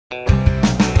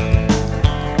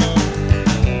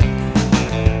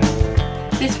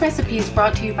recipe is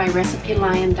brought to you by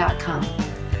RecipeLion.com.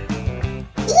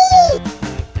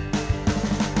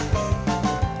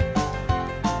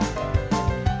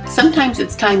 Sometimes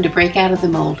it's time to break out of the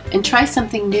mold and try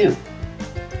something new.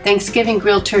 Thanksgiving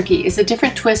grilled turkey is a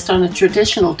different twist on a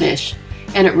traditional dish,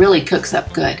 and it really cooks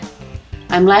up good.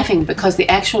 I'm laughing because the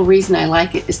actual reason I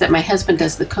like it is that my husband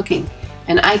does the cooking,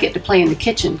 and I get to play in the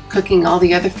kitchen cooking all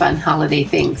the other fun holiday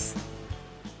things.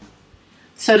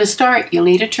 So to start, you'll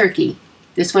need a turkey.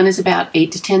 This one is about 8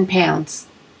 to 10 pounds.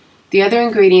 The other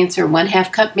ingredients are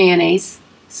 1/2 cup mayonnaise,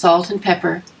 salt and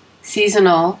pepper,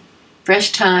 seasonal,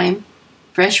 fresh thyme,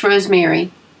 fresh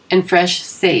rosemary, and fresh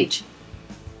sage.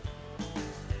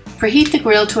 Preheat the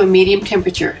grill to a medium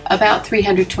temperature, about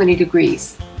 320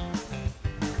 degrees.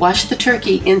 Wash the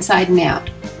turkey inside and out.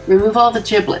 Remove all the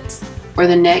giblets, or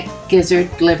the neck, gizzard,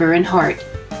 liver, and heart,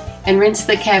 and rinse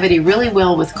the cavity really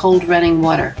well with cold running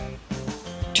water.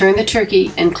 Turn the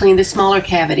turkey and clean the smaller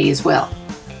cavity as well.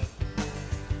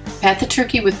 Pat the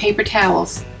turkey with paper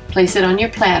towels, place it on your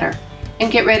platter,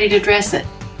 and get ready to dress it.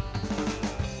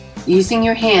 Using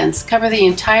your hands, cover the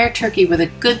entire turkey with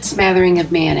a good smattering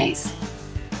of mayonnaise.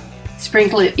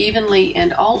 Sprinkle it evenly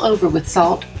and all over with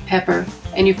salt, pepper,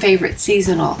 and your favorite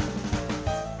seasonal.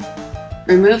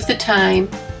 Remove the thyme,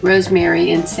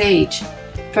 rosemary, and sage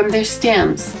from their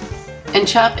stems and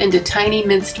chop into tiny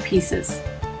minced pieces.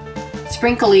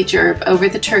 Sprinkle each herb over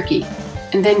the turkey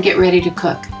and then get ready to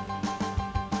cook.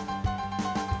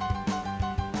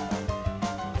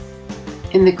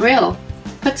 In the grill,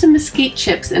 put some mesquite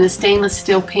chips in a stainless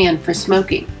steel pan for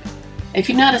smoking. If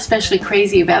you're not especially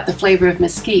crazy about the flavor of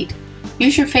mesquite,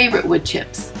 use your favorite wood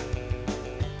chips.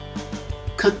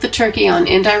 Cook the turkey on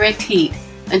indirect heat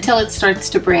until it starts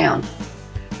to brown.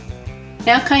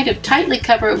 Now kind of tightly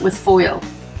cover it with foil.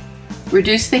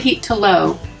 Reduce the heat to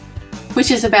low, which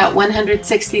is about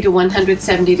 160 to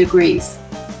 170 degrees,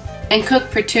 and cook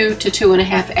for 2 to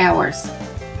 2.5 hours.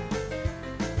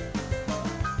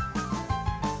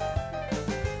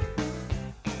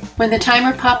 When the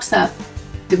timer pops up,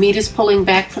 the meat is pulling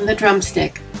back from the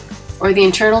drumstick, or the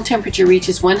internal temperature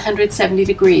reaches 170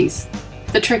 degrees,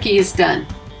 the turkey is done.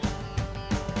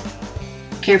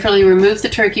 Carefully remove the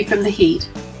turkey from the heat,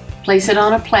 place it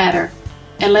on a platter,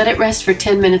 and let it rest for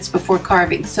 10 minutes before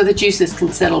carving so the juices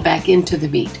can settle back into the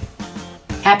meat.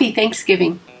 Happy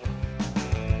Thanksgiving!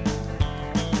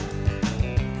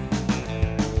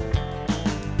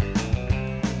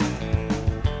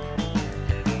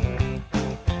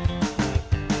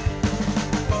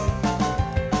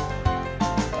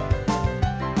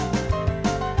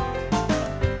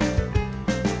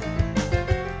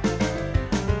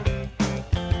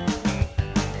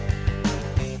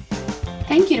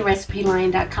 Thank you to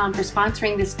RecipeLion.com for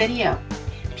sponsoring this video.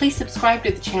 Please subscribe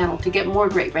to the channel to get more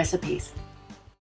great recipes.